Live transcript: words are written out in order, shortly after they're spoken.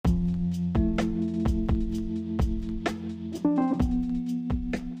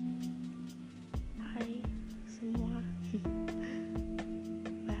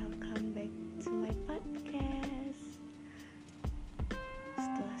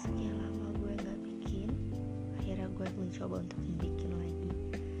mencoba untuk bikin lagi.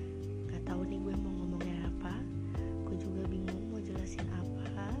 Gak tahu nih gue mau ngomongin apa, gue juga bingung mau jelasin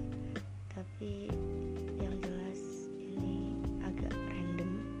apa, tapi yang jelas ini agak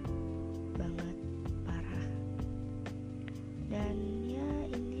random banget, parah. Dan ya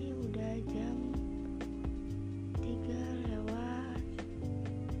ini udah jam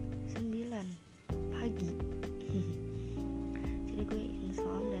 3:09 pagi. Jadi gue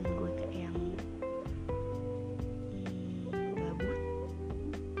insomnia dan gue kayak yang gabut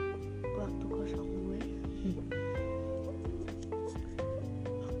waktu kosong gue.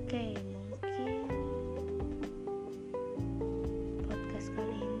 Oke, mungkin podcast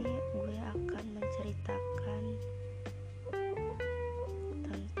kali ini gue akan menceritakan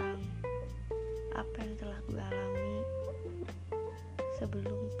tentang apa yang telah gue alami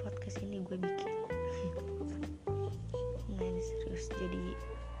sebelum podcast ini gue bikin. Nah ini serius, jadi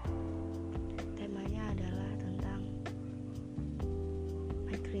temanya adalah tentang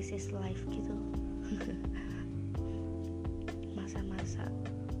my crisis life gitu. Masa-masa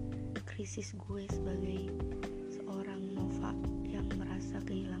krisis gue sebagai seorang Nova yang merasa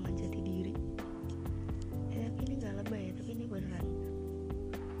kehilangan jati diri. Tapi ini gak lebay ya, tapi ini beneran.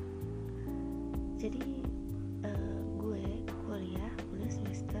 Jadi gue kuliah udah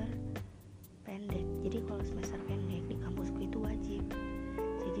semester pendek. Jadi kalau semester pendek di kampusku itu wajib.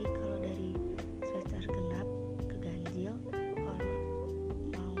 Jadi kalau dari semester genap ke ganjil,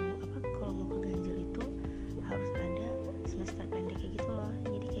 kalau mau ke ganjil itu harus ada semester pendek kayak gitu loh.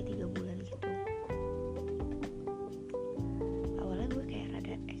 Jadi kayak 3 bulan gitu. Awalnya gue kayak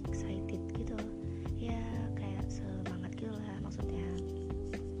rada excited gitu, ya kayak semangat gitu lah. Maksudnya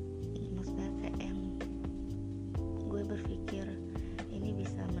kayak yang gue berpikir ini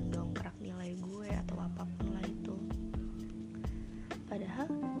bisa mendongkrak nilai gue atau apapun lah itu. Padahal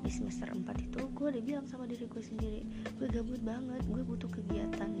di semester 4 itu gue udah bilang sama diri gue sendiri, gue gabut banget, gue butuh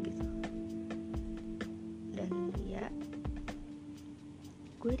kegiatan gitu. Dan ya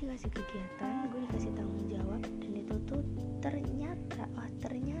gue dikasih kegiatan, gue dikasih tanggung jawab, dan itu tuh ternyata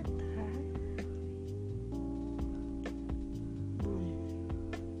boom,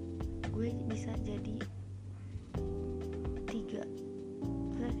 gue bisa jadi 3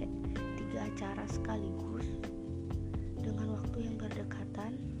 acara sekaligus dengan waktu yang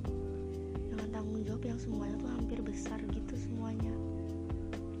berdekatan, dengan tanggung jawab yang semuanya tuh hampir besar gitu semuanya.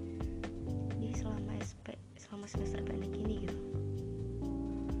 Jadi selama semester pendek ini gitu,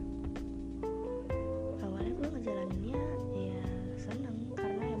 awalnya gue ngejalaninnya ya seneng,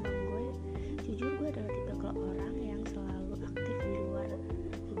 karena emang gue jujur gue adalah tipe orang yang selalu aktif di luar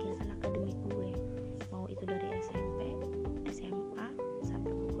kegiatan akademik gue, mau itu dari SMP, SMA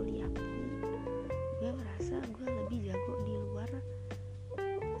sampai kuliah pun gue merasa gue lebih jago di luar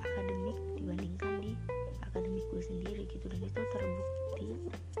akademik dibandingkan di akademik gue sendiri gitu. Dan itu terbukti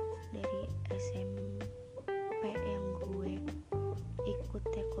dari SMP yang gue ikut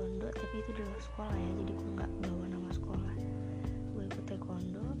taekwondo, tapi itu di luar sekolah ya, jadi gue gak bawa nama sekolah. Gue ikut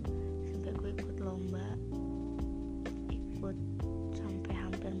taekwondo sampai gue ikut lomba, ikut sampai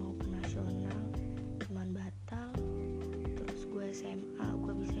hampir mau ke nasional, cuman batal. Terus gue SMA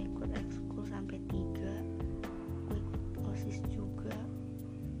gue bisa ikut ekskul sampai 3, gue ikut OSIS juga.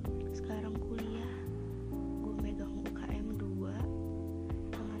 Sekarang kuliah gue megang UKM 2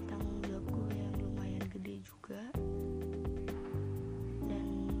 dengan tanggung jawab gue yang lumayan gede juga. Dan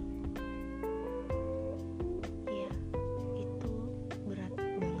ya itu berat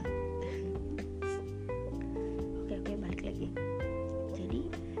banget. Oke, balik lagi. Jadi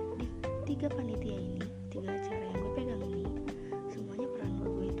di 3 panitia ini, 3 acara yang gue pegang ini, semuanya peran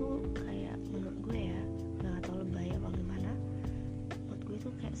gue itu kayak, menurut gue ya, gak tau lebay apa gimana, menurut gue itu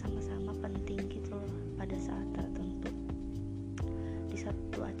kayak sama-sama penting gitu loh pada saat tertentu. Di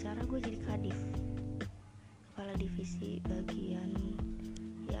satu acara gue jadi kadif, kepala divisi bagian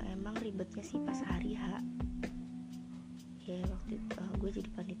yang emang ribetnya sih pas hari H. Ya waktu itu gue jadi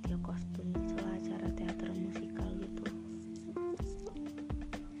panitia kostum gitu lah, acara teater musikal gitu.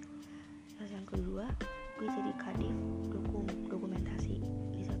 Terus yang kedua gue jadi kadif dokumentasi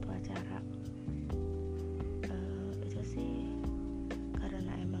di satu acara. Itu sih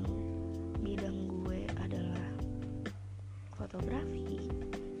karena emang bidang gue adalah fotografi,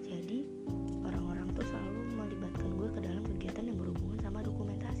 jadi orang-orang tuh selalu melibatkan gue ke dalam kegiatan yang berhubungan sama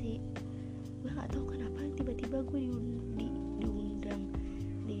dokumentasi. Gue gak tahu kenapa tiba-tiba gue diundang,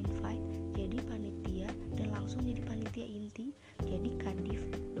 di invite jadi panitia, dan langsung jadi panitia inti, jadi kadif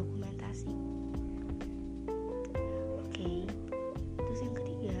dokumentasi. Oke. Terus yang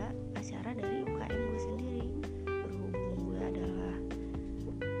ketiga, acara dari UKM gue sendiri. Berhubung gue adalah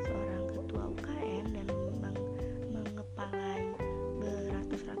seorang ketua UKM dan memang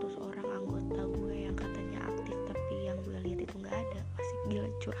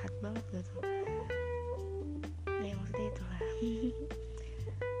gitu. Ya maksudnya itulah.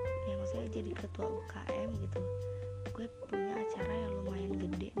 Ya maksudnya jadi ketua UKM gitu, gue punya acara yang lumayan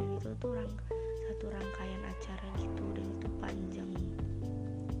gede, dan itu tuh satu rangkaian acara gitu, dan itu panjang.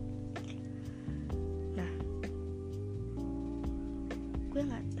 Nah, gue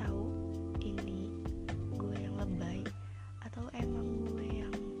nggak tahu ini gue yang lebay atau emang gue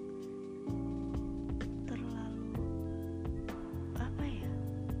yang terlalu apa ya,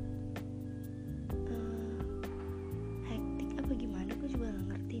 hektik apa gimana, gue juga nggak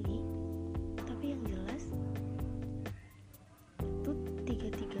ngerti nih. Tapi yang jelas tuh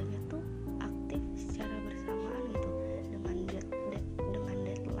tiga-tiganya tuh aktif secara bersamaan gitu, dengan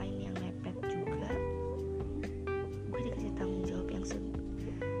deadline yang mepet juga. Gue dikasih tanggung jawab yang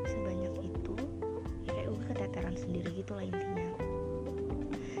sebanyak itu, ya kayak gue keteteran sendiri gitu lah intinya.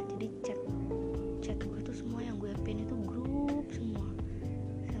 Jadi chat gue tuh semua yang gue pin itu grup semua,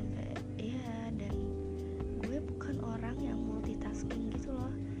 sampai ya, dan gue bukan orang yang multitasking gitu loh.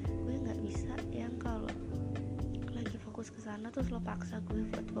 Gue nggak bisa yang kalau lagi fokus ke sana terus lo paksa gue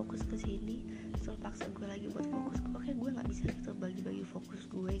buat fokus ke sini, terus lo paksa gue lagi buat fokus ke, oke, gue nggak bisa gitu bagi-bagi fokus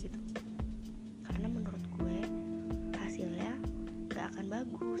gue gitu, karena menurut gue hasilnya nggak akan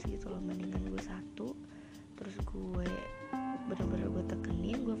bagus gitu loh. Mendingan gue satu, terus gue bener-bener gue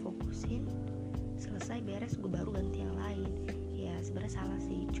tekenin, gue fokusin, selesai beres gue baru ganti yang lain. Ya sebenarnya salah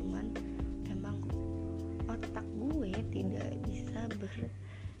sih, cuman emang otak gue tidak bisa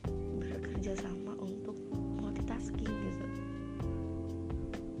bekerja sama untuk multitasking gitu.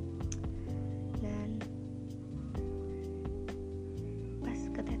 Dan pas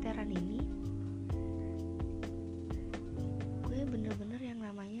keteteran ini, gue bener-bener yang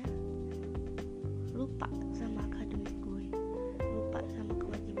namanya lupa sama akademik gue, lupa sama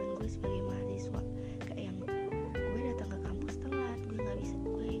kewajiban gue sebagai mahasiswa. Kayak yang gue datang ke kampus telat, gue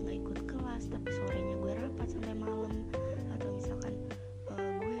nggak ikut kelas, tapi sorenya gue rapat sampai malam. Atau misalkan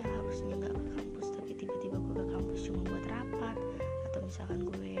gue yang harusnya nggak ke kampus, tapi tiba-tiba gue ke kampus cuma buat rapat. Atau misalkan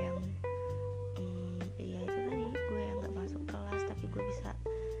gue yang ya itu tadi, gue yang nggak masuk kelas, tapi gue bisa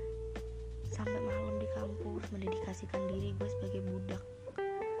sampai malam di kampus mendedikasikan diri gue sebagai budak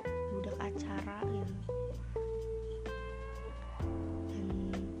acara gitu. Dan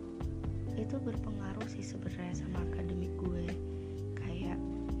itu berpengaruh sih sebenarnya sama akademik gue, kayak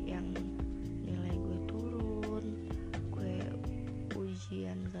yang nilai gue turun, gue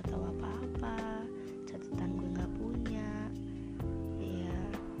ujian gak tahu apa-apa, catatan gue gak punya. Ya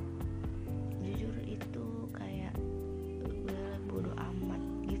jujur itu kayak gue bodo amat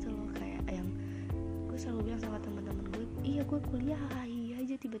gitu loh. Kayak yang gue selalu bilang sama teman-teman gue, iya gue kuliah hahihi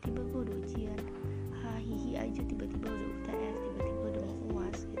aja tiba-tiba gue udah ujian, hahihi aja tiba-tiba udah UTS, tiba-tiba udah mau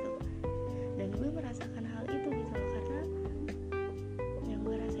UAS gitu. Dan gue merasakan hal itu gitu loh, karena yang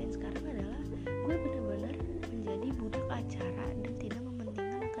gue rasain sekarang adalah gue benar-benar menjadi budak acara dan tidak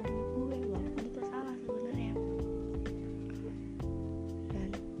mementingkan akademik gue, walaupun itu salah sebenarnya. Dan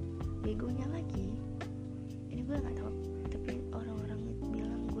begonya lagi, ini gue nggak tahu, tapi orang-orang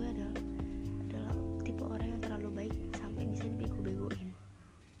bilang gue adalah tipe orang yang terlalu baik sampai bisa dibego-begoin.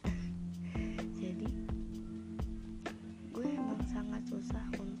 Jadi gue emang sangat susah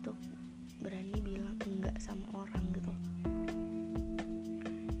untuk berani bilang enggak sama orang gitu.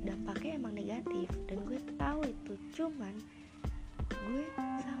 Dampaknya emang negatif dan gue tahu itu, cuman gue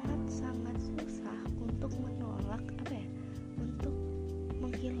sangat susah untuk menolak untuk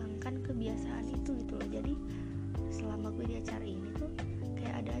menghilangkan kebiasaan itu gitu loh. Jadi selama gue di acara ini tuh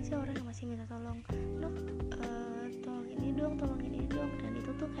kayak ada aja orang yang masih minta tolong, tolong ini dong, dan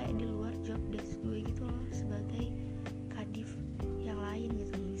itu tuh kayak di luar job desk gue gitu loh sebagai kadif yang lain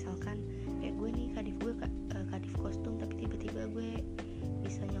gitu. Misalkan kayak gue nih, kadif gue kadif kostum, tapi tiba-tiba gue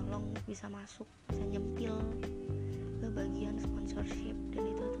bisa nyolong, bisa masuk, bisa nyempil ke bagian sponsorship, dan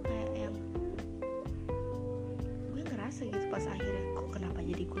itu tuh kayak yang gue ngerasa gitu pas akhirnya, kok kenapa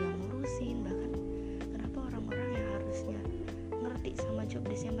jadi gue yang ngurusin, bahkan kenapa orang-orang yang harusnya ngerti sama job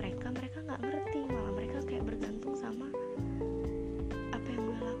desknya mereka nggak ngerti, malah mereka kayak bergantung sama apa yang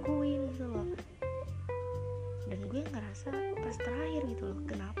gue lakuin gitu loh. Dan gue ngerasa pas terakhir gitu loh,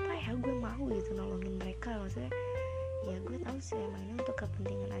 kenapa ya gue mau gitu nolongin mereka. Maksudnya ya gue tahu sih emang ini untuk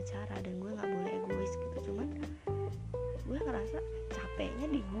kepentingan acara dan gue nggak boleh egois gitu, cuman gue ngerasa capeknya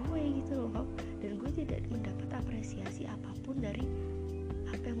di gue gitu loh, dan gue tidak mendapat apresiasi apapun dari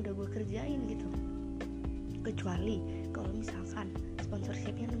apa yang udah gue kerjain gitu. Kecuali kalau misalkan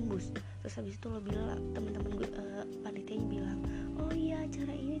sponsorshipnya nembus, terus habis itu lo bilang, teman-teman gue panitianya bilang, oh iya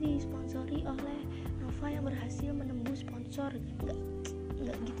acara ini disponsori oleh Nova yang berhasil menembus sponsor.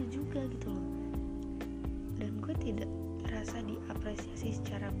 Nggak gitu juga gitu loh. Dan gue tidak merasa diapresiasi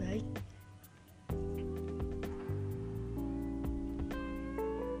secara baik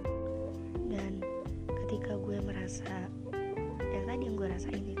merasa yang gue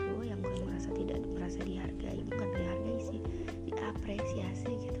rasain itu, yang gue merasa tidak merasa dihargai, bukan dihargai sih,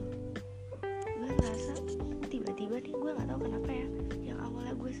 diapresiasi gitu. Gue ngerasa tiba-tiba nih, gue nggak tahu kenapa ya, yang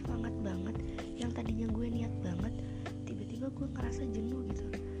awalnya gue semangat banget, yang tadinya gue niat banget, tiba-tiba gue ngerasa jenuh gitu.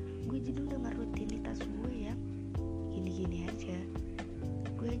 Gue jenuh dengan rutinitas gue yang gini-gini aja.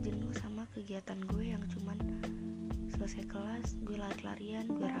 Gue jenuh sama kegiatan gue yang cuman selesai kelas gue lari-larian,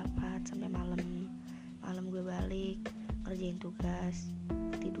 gue rapat sampai malam gue balik ngerjain tugas,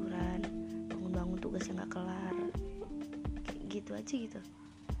 tiduran, bangun-bangun tugasnya nggak kelar, kayak gitu aja gitu.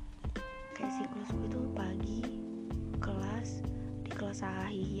 Kayak siklus gue tuh pagi kelas, di kelas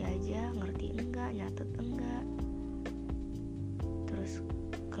hahihi aja, ngerti enggak, nyatet enggak, terus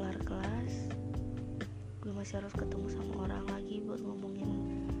kelar kelas gue masih harus ketemu sama orang lagi buat ngomongin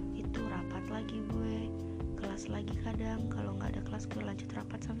itu, rapat lagi gue, kelas lagi, kadang kalau nggak ada kelas gue lanjut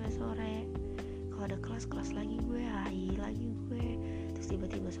rapat sampai sore, kalau ada kelas lagi gue hahihi lagi gue, terus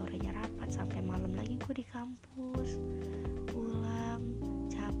tiba-tiba sorenya rapat sampai malam lagi gue di kampus, pulang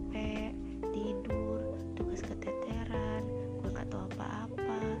capek, tidur, tugas keteteran, gue nggak tahu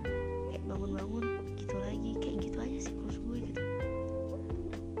apa-apa, kayak bangun-bangun gitu lagi, kayak gitu aja siklus gue gitu.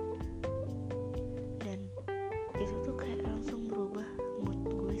 Dan itu tuh kayak langsung berubah mood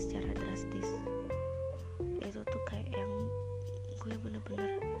gue secara drastis. Itu tuh kayak yang gue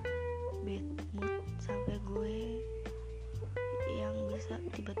bener-bener bad mood sampai gue yang bisa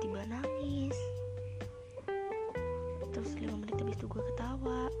tiba-tiba nangis, terus 5 menit habis itu gue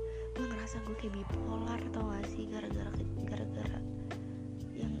ketawa. Gue ngerasa gue kayak bipolar, tau gak sih, gara-gara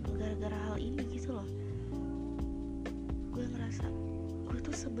hal ini gitu loh. Gue ngerasa gue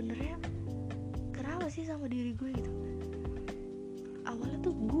tuh sebenarnya kenapa sih sama diri gue gitu. Awalnya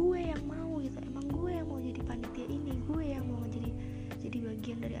tuh gue yang mau gitu, emang gue yang mau jadi panitia ini, gue yang mau jadi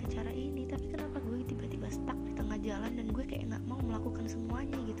bagian dari acara ini, tapi kenapa gue tiba-tiba stuck di tengah jalan dan gue kayak nggak mau melakukan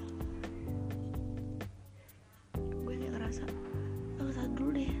semuanya gitu. Gue kayak ngerasa tar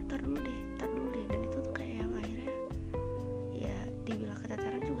dulu deh, dan itu tuh kayak yang akhirnya ya dibilang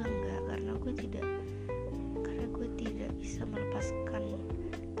keteteran juga enggak, karena gue tidak bisa melepaskan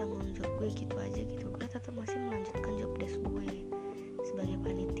tanggung jawab gue gitu aja gitu. Gue tetap masih melanjutkan job desk gue sebagai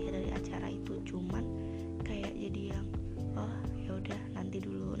panitia dari acara itu, cuman kayak jadi yang oh ya udah nanti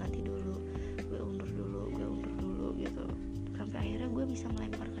dulu, gue undur dulu gitu, sampai akhirnya gue bisa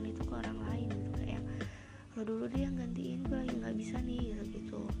melemparkan itu ke orang lain gitu, kayak lo dulu deh yang gantiin, gue lagi nggak bisa nih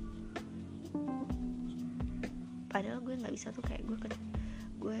gitu. Padahal gue nggak bisa tuh, kayak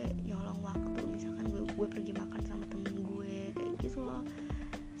gue nyolong waktu, misalkan gue pergi makan sama temen gue kayak gitu loh.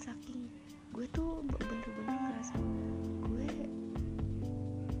 Saking gue tuh bener-bener ngerasa gue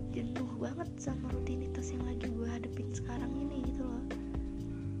jenuh banget sama rutinitas yang lagi gue hadepin sekarang ini gitu loh.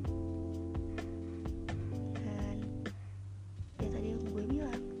 Dan ya tadi yang gue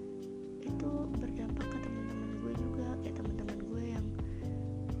bilang itu berdampak ke teman-teman gue juga, kayak teman-teman gue yang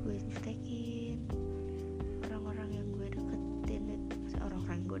gue jutekin, orang-orang yang gue deketin,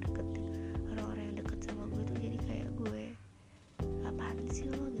 orang-orang yang deket sama gue tuh jadi kayak gue, apaan sih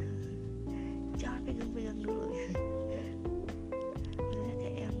lo gitu, jangan pegang-pegang dulu gitu. Maksudnya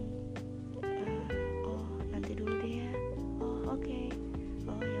kayak yang oh nanti dulu deh ya, oh oke,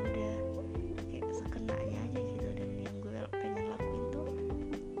 oh ya udah, kayak sekenanya aja gitu. Dan yang gue pengen lakuin tuh,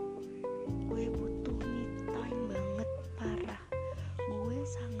 gue butuh me time banget, parah. Gue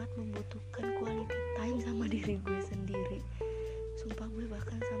sangat membutuhkan quality time sama diri gue sendiri. Sumpah gue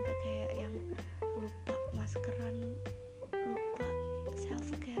bahkan sampai kayak yang lupa maskeran, lupa self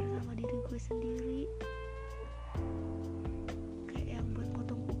care sama diri gue sendiri. Kayak yang buat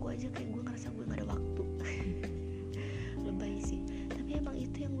motong kuku aja kayak gue ngerasa gue gak ada waktu. Lebay sih, tapi emang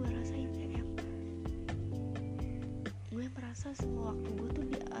itu yang gue rasain, kayak yang gue merasa semua waktu gue tuh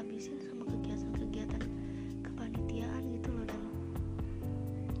dihabisin sama kegiatan-kegiatan kepanitiaan gitu loh.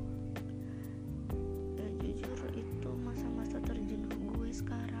 Dan jujur itu masa-masa terjenuh gue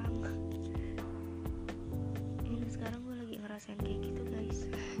sekarang. Ini sekarang gue lagi ngerasain kayak gitu guys.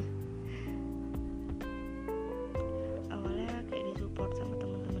 Awalnya kayak disupport sama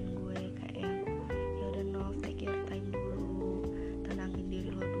teman-teman gue, kayak yang ya udah Nov, take your time dulu, tenangin diri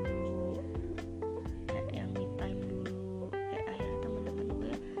lo dulu, kayak yang me time dulu. Kayak akhirnya teman-teman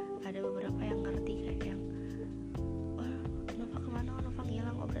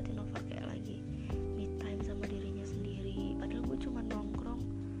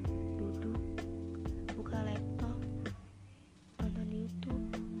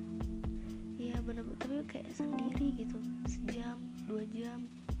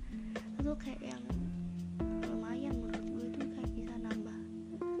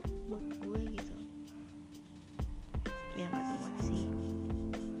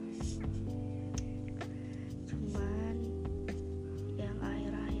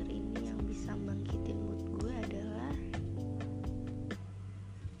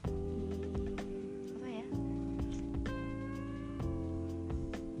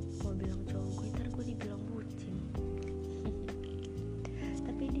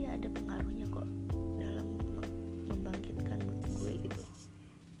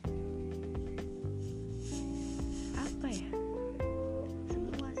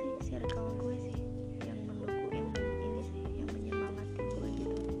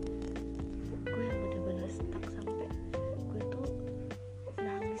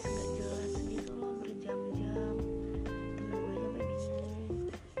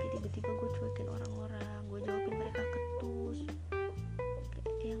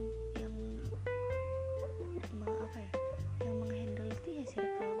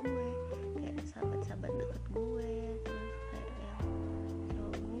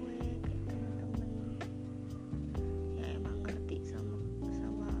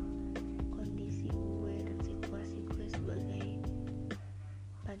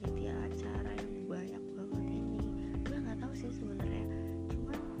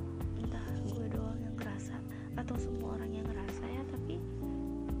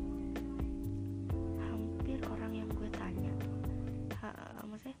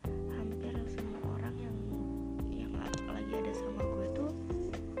hampir semua orang yang lagi ada sama gue tuh,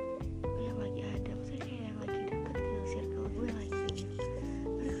 yang lagi ada, maksudnya kayak yang lagi deket gitu, circle gue yang lagi gitu,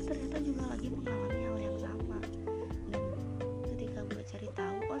 mereka ternyata juga lagi mengalami hal yang sama. Dan ketika gue cari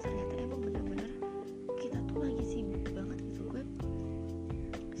tahu, oh ternyata emang bener-bener kita tuh lagi sibuk banget gitu. Gue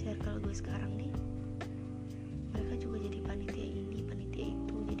circle gue sekarang nih, mereka juga jadi panitia ini, panitia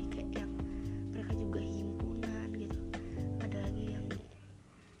itu, jadi kayak yang mereka juga himpunan gitu. Ada lagi yang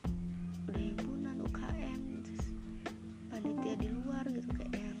udah himpunan UKM, terus panitia di luar gitu,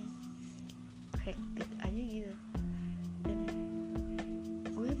 kayak yang hektik aja gitu. Dan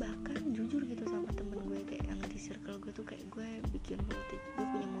gue bahkan jujur gitu sama temen gue, kayak yang di circle gue tuh, kayak gue punya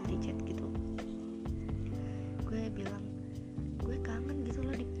multi chat gitu. Gue bilang gue kangen gitu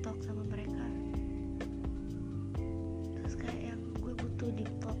loh deep talk sama mereka. Terus kayak yang gue butuh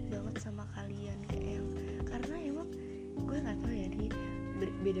deep talk banget sama kalian, kayak yang karena emang gue nggak tahu ya, di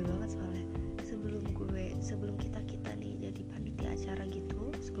beda banget soalnya. Sebelum kita nih jadi panitia acara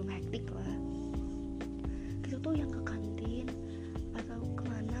gitu, sebelum hektik lah, kita tuh yang ke kantin atau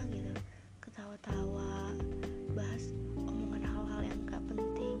kemana gitu, ketawa-tawa, bahas omongan hal-hal yang gak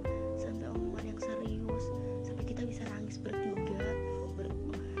penting, sampai omongan yang serius, sampai kita bisa nangis bertiga,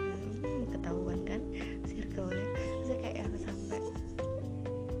 ketahuan kan circle-nya. Terus kayak yang sampai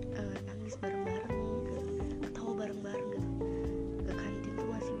nangis bareng-bareng gitu, ketawa bareng-bareng gitu. Ke kantin tuh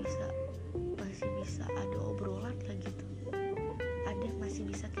masih bisa ada obrolan lah gitu, masih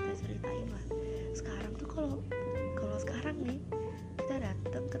bisa kita ceritain lah. Sekarang tuh kalau sekarang nih, kita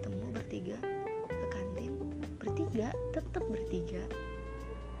datang ketemu bertiga ke kantin, tetap bertiga,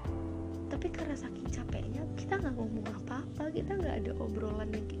 tapi karena saking capeknya kita nggak ngomong apa-apa, kita nggak ada obrolan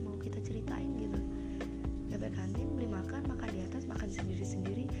yang mau kita ceritain gitu. Sampai kantin, beli makan di atas, makan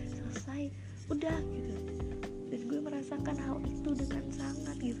sendiri-sendiri, selesai, udah gitu. Dan gue merasakan hal itu dengan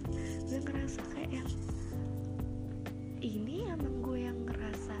sangat gitu. Gue ngerasa kayak yang ini emang gue yang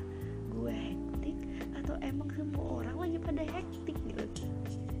ngerasa gue hektik, atau emang semua orang lagi pada hektik gitu.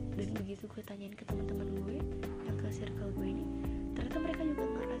 Dan begitu gue tanyain ke teman-teman gue yang ke circle gue ini, ternyata mereka juga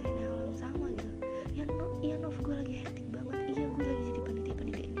ngerasain hal yang sama gitu. Iya Nov, gue lagi hektik banget. Iya, gue lagi jadi panitia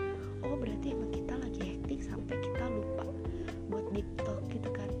ini. Oh berarti emang kita lagi hektik sampai kita lupa buat deep talk gitu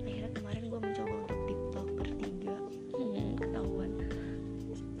kan. Akhirnya kemarin gue mencoba untuk deep talk bertiga, ketahuan,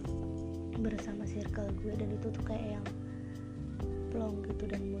 bersama circle gue. Dan itu tuh kayak yang plong gitu,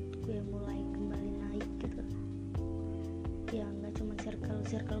 dan mood gue mulai kembali naik gitu. Ya nggak cuma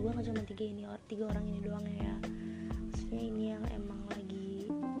circle gue nggak cuma tiga orang ini doang ya. Maksudnya ini yang emang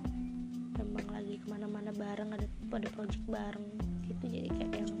lagi kemana-mana bareng, ada project bareng gitu. Jadi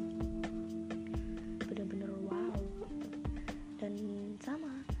kayak yang bener-bener wow gitu. Dan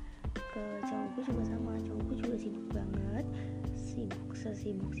sama ke cowok gue juga sibuk banget,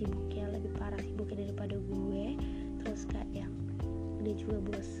 sesibuk-sibuknya, lebih parah sibuknya daripada gue. Terus kayak yang dia juga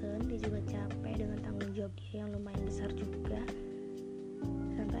bosen, dia juga capek dengan tanggung jawab dia yang lumayan besar juga.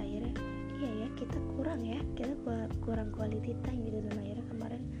 Sampai akhirnya kita kurang quality time gitu. Dan akhirnya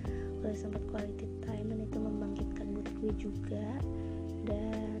kemarin gue sempat quality time, dan itu membangkitkan mood gue juga.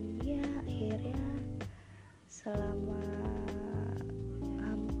 Dan ya akhirnya selama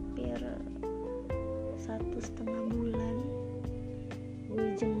hampir 1,5 bulan gue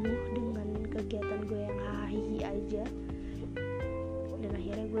jenuh dengan kegiatan gue yang hahihi aja. Dan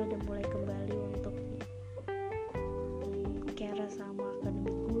akhirnya gue udah mulai kembali untuk care sama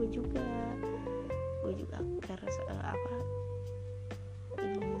akademik gue juga care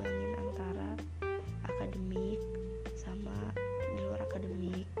ngimbangin antara akademik sama di luar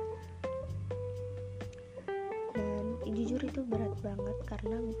akademik. Dan jujur itu berat banget,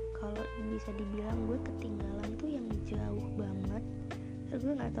 karena kalau bisa dibilang gue ketinggalan tuh yang jauh banget. Terus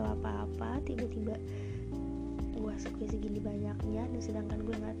gue nggak tahu apa-apa, tiba-tiba uas gue segini banyaknya, dan sedangkan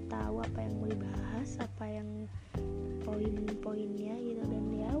gue nggak tahu apa yang mau dibahas, apa yang poin-poinnya gitu. Dan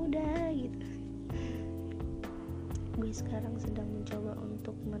ya udah gitu, gue sekarang sedang mencoba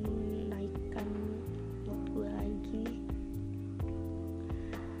untuk menaikkan mood gue lagi.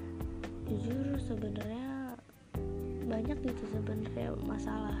 Jujur sebenarnya banyak gitu sebenarnya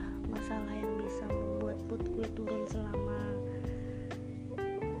masalah yang bisa membuat mood gue turun selama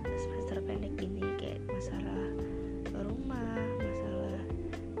semester pendek ini, kayak masalah rumah, masalah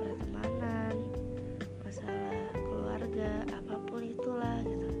pertemanan, masalah keluarga, apapun itulah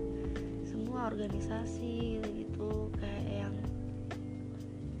gitu, semua organisasi gitu, kayak yang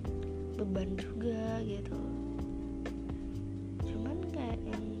beban juga gitu. Cuman kayak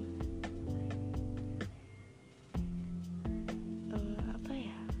yang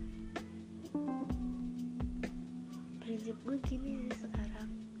prinsip gue gini sih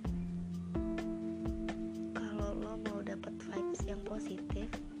sekarang,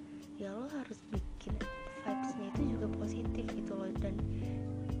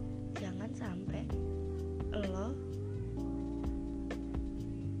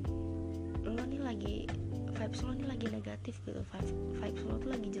 vibes lo ini lagi negatif gitu, vibes lo tuh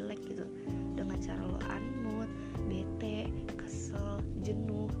lagi jelek gitu, dengan cara lo unmood, bete, kesel,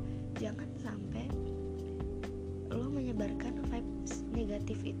 jenuh, jangan sampai lo menyebarkan vibes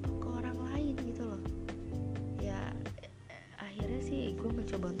negatif itu ke orang lain gitu loh. Ya akhirnya sih gue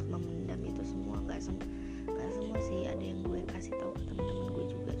mencoba untuk memendam itu semua, nggak semua sih, ada yang gue kasih tahu ke teman-teman gue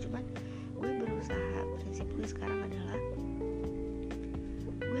juga, cuman gue berusaha, prinsip gue sekarang adalah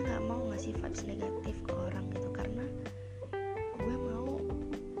gue nggak mau ngasih vibes negatif ke orang gitu, karena gue mau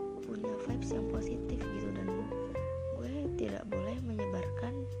punya vibes yang positif gitu, dan gue tidak boleh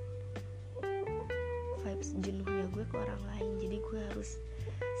menyebarkan vibes jenuhnya gue ke orang lain. Jadi gue harus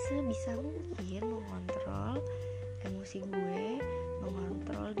sebisa mungkin mengontrol emosi gue,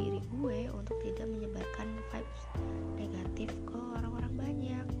 mengontrol diri gue untuk tidak menyebarkan vibes negatif ke orang-orang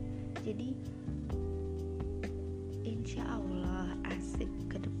banyak. Jadi insya Allah asik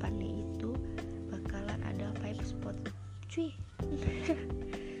ke depannya itu bakalan ada vibes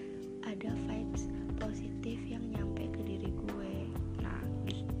ada vibes positif yang nyampe ke diri gue. Nah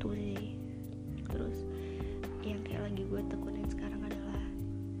gitu sih. Terus yang kayak lagi gue tekunin sekarang adalah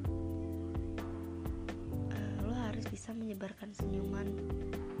lo harus bisa menyebarkan senyuman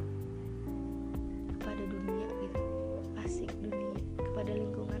kepada dunia gitu, asik dunia, kepada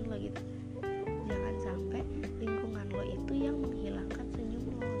lingkungan lo gitu. Jangan sampai lingkungan lo itu yang menghilangkan senyum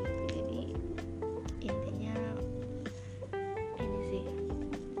lo gitu. Jadi intinya ini sih,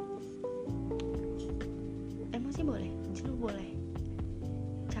 emosi boleh, jenuh boleh,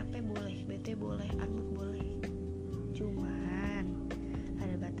 capek boleh, bete boleh, unmood boleh, cuman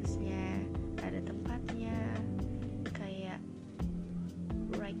ada batasnya, ada tempatnya. Kayak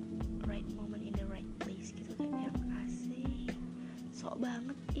right moment in the right place gitu, kayak yang asik, sok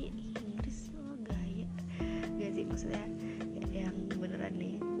banget Inggris lo gaya, gak sih, maksudnya yang beneran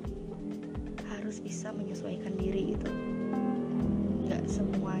nih harus bisa menyesuaikan diri gitu. Nggak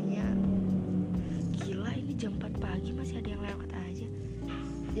semuanya gila ini jam 4 pagi masih ada yang lewat aja.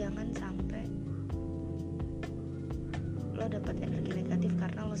 Jangan sampai lo dapat energi negatif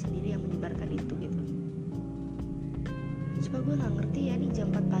karena lo sendiri yang menyebarkan itu gitu. Coba gue nggak ngerti ya, nih jam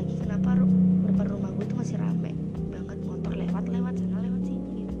 4 pagi kenapa depan rumah gue tuh masih rame banget, motor lewat sana lewat sini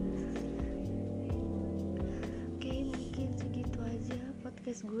gitu. Oke, mungkin segitu aja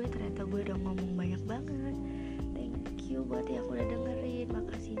podcast gue. Ternyata gue udah ngomong banyak banget. Thank you buat yang udah dengerin,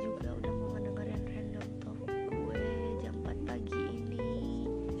 makasih juga udah mau